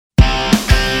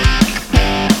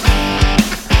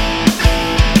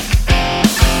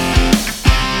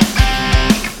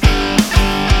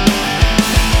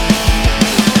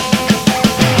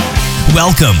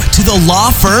Welcome to the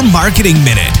Law Firm Marketing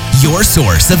Minute, your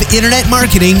source of internet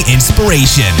marketing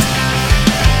inspiration.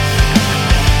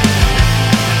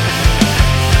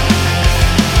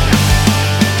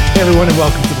 Hey everyone, and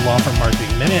welcome to the Law Firm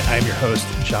Marketing Minute. I'm your host,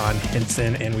 John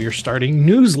Henson, and we are starting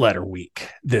Newsletter Week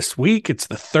this week. It's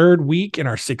the third week in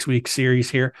our 6-week series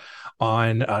here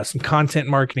on some content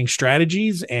marketing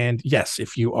strategies. And yes,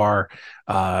 if you are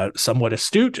somewhat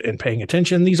astute and paying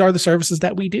attention, these are the services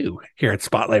that we do here at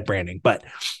Spotlight Branding. But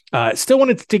still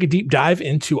wanted to take a deep dive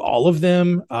into all of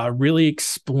them, really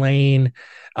explain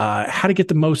how to get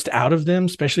the most out of them,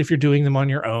 especially if you're doing them on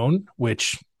your own,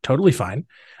 which totally fine.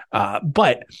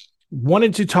 But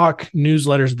wanted to talk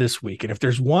newsletters this week. And if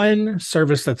there's one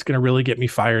service that's going to really get me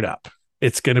fired up,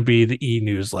 it's going to be the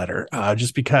e-newsletter,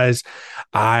 just because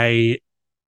I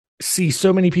see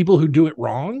so many people who do it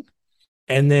wrong.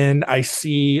 And then I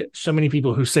see so many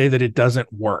people who say that it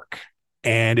doesn't work.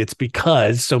 And it's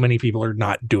because so many people are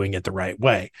not doing it the right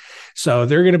way. So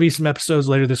there are going to be some episodes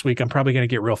later this week. I'm probably going to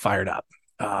get real fired up,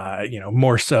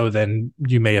 more so than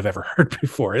you may have ever heard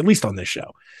before, at least on this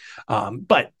show.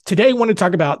 But today I want to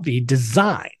talk about the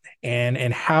design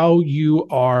and how you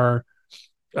are,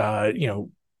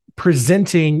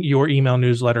 presenting your email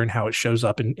newsletter and how it shows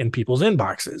up in people's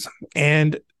inboxes.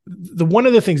 And one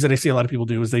of the things that I see a lot of people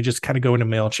do is they just kind of go into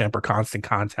MailChimp or Constant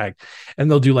Contact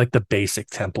and they'll do like the basic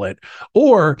template,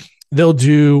 or they'll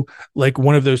do like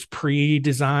one of those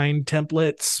pre-designed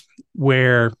templates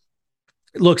where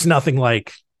it looks nothing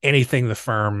like anything the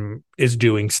firm is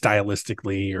doing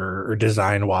stylistically or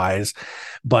design wise,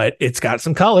 but it's got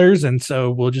some colors. And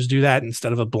so we'll just do that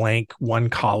instead of a blank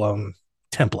one column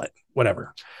template,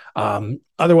 whatever.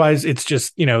 Otherwise it's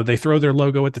just, they throw their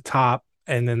logo at the top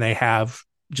and then they have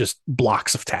just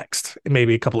blocks of text,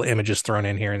 maybe a couple of images thrown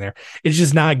in here and there. It's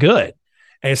just not good.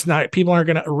 And it's not, people aren't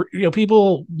going to,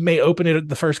 people may open it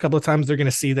the first couple of times. They're going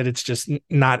to see that it's just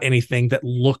not anything that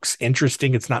looks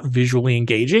interesting. It's not visually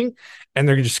engaging. And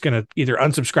they're just going to either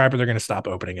unsubscribe or they're going to stop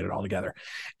opening it altogether.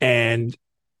 And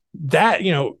that,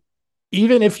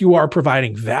 even if you are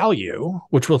providing value,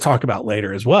 which we'll talk about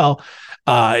later as well,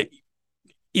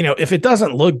 if it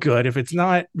doesn't look good, if it's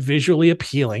not visually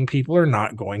appealing, people are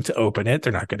not going to open it.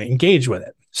 They're not going to engage with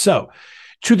it. So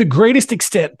to the greatest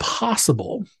extent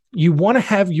possible, you want to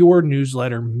have your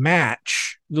newsletter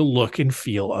match the look and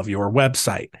feel of your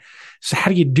website. So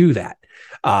how do you do that?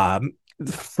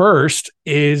 First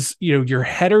is, your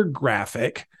header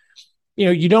graphic.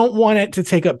 You don't want it to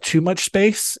take up too much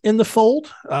space in the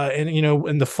fold,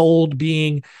 and the fold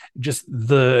being just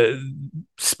the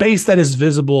space that is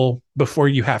visible before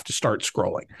you have to start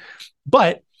scrolling.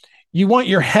 But you want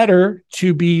your header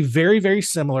to be very, very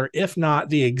similar, if not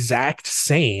the exact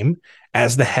same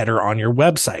as the header on your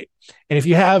website. And if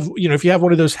you have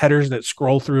one of those headers that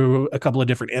scroll through a couple of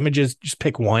different images, just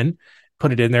pick one,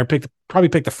 put it in there, probably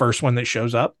pick the first one that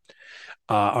shows up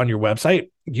on your website.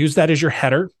 Use that as your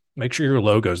header. Make sure your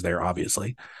logo's there,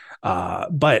 obviously.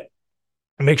 But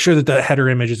make sure that the header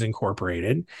image is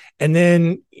incorporated. And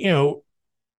then,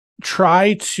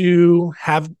 try to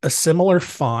have a similar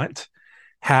font,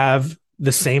 have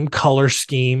the same color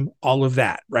scheme, all of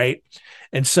that, right?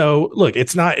 And so, look,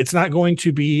 it's not going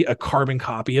to be a carbon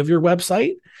copy of your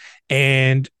website.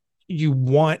 And you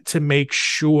want to make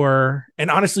sure,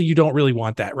 and honestly, you don't really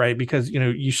want that, right? Because,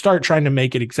 you start trying to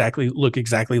make it look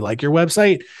exactly like your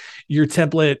website. Your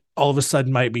template all of a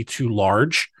sudden might be too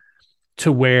large to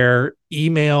where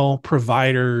email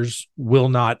providers will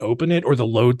not open it, or the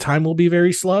load time will be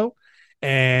very slow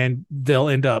and they'll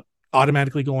end up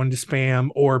automatically going to spam,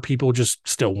 or people just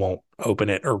still won't open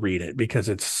it or read it because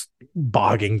it's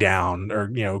bogging down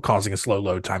or, causing a slow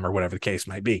load time or whatever the case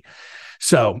might be.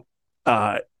 So,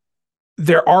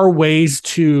 there are ways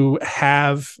to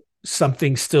have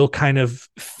something still kind of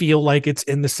feel like it's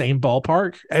in the same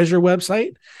ballpark as your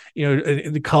website,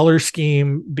 the color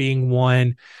scheme being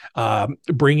one,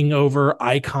 bringing over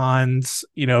icons,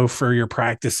 for your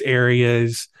practice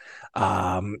areas,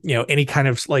 any kind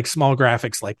of like small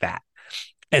graphics like that.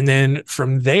 And then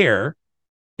from there,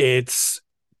 it's,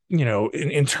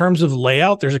 in terms of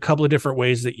layout, there's a couple of different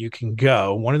ways that you can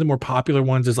go. One of the more popular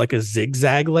ones is like a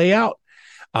zigzag layout,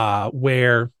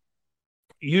 where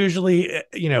usually,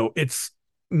 it's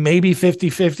maybe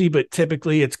 50-50, but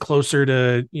typically it's closer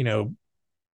to,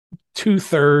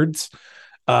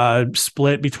 2/3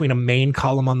 split between a main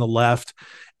column on the left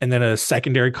and then a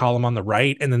secondary column on the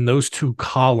right. And then those two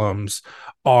columns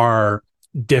are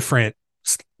different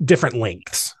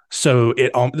lengths. So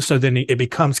then it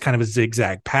becomes kind of a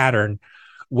zigzag pattern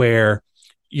where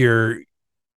you're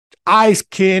eyes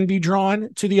can be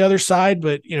drawn to the other side,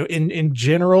 but in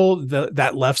general,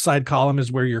 that left side column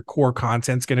is where your core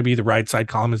content's going to be. The right side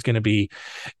column is going to be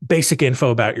basic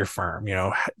info about your firm,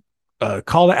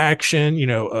 call to action,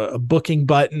 a booking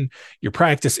button, your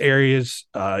practice areas,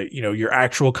 your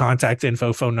actual contact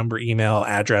info, phone number, email,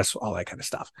 address, all that kind of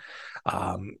stuff.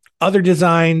 Other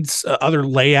designs, other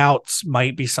layouts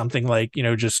might be something like,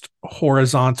 just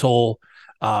horizontal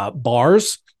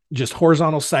bars, just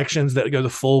horizontal sections that go the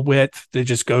full width, that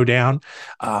just go down.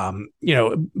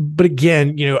 But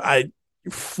again,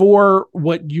 for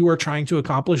what you are trying to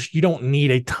accomplish, you don't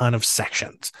need a ton of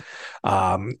sections.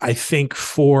 I think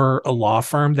for a law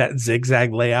firm, that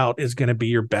zigzag layout is going to be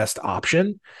your best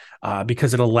option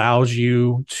because it allows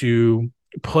you to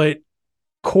put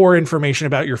core information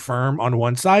about your firm on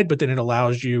one side, but then it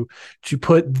allows you to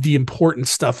put the important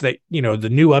stuff that, the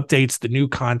new updates, the new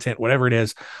content, whatever it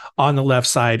is, on the left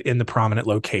side in the prominent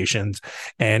locations,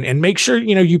 and make sure,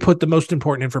 you put the most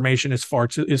important information as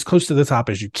close to the top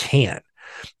as you can.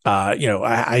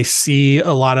 I see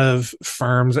a lot of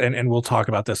firms, and we'll talk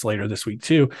about this later this week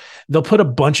too. They'll put a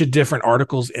bunch of different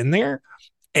articles in there.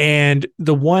 And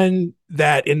the one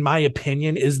that, in my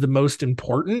opinion, is the most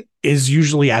important is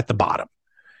usually at the bottom.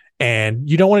 And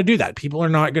you don't want to do that. People are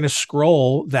not going to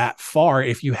scroll that far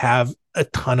if you have a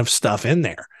ton of stuff in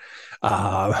there.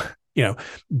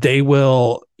 They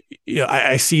will,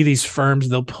 I see these firms,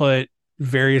 they'll put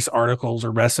various articles or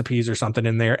recipes or something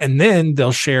in there, and then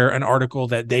they'll share an article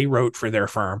that they wrote for their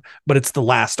firm, but it's the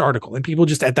last article. And people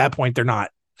just, at that point, they're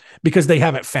not, because they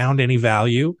haven't found any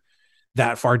value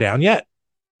that far down yet,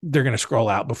 they're going to scroll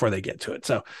out before they get to it.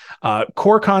 So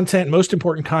core content, most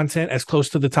important content, as close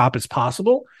to the top as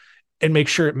possible, and make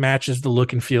sure it matches the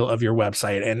look and feel of your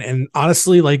website. And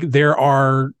honestly, like, there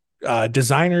are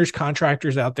designers,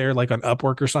 contractors out there, like on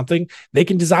Upwork or something, they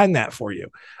can design that for you.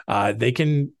 They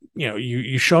can,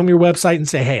 you show them your website and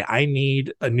say, hey, I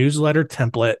need a newsletter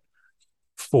template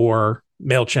for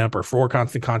MailChimp or for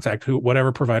Constant Contact,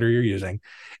 whatever provider you're using.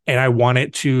 And I want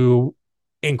it to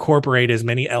incorporate as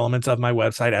many elements of my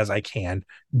website as I can.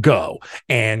 Go.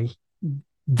 And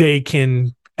they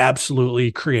can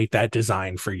absolutely create that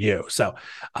design for you. So,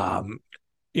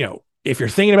 if you're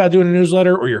thinking about doing a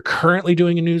newsletter, or you're currently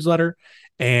doing a newsletter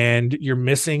and you're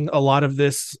missing a lot of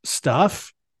this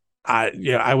stuff,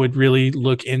 I would really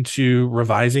look into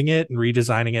revising it and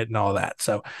redesigning it and all that.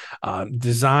 So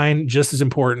design just as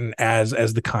important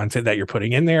as the content that you're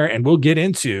putting in there. And we'll get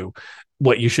into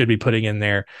what you should be putting in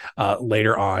there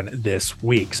later on this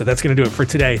week. So that's going to do it for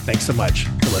today. Thanks so much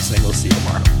for listening. We'll see you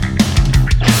tomorrow.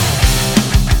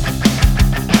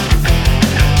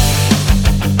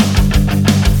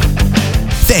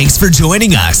 Thanks for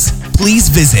joining us. Please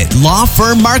visit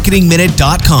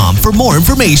lawfirmmarketingminute.com for more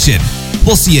information.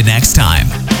 We'll see you next time.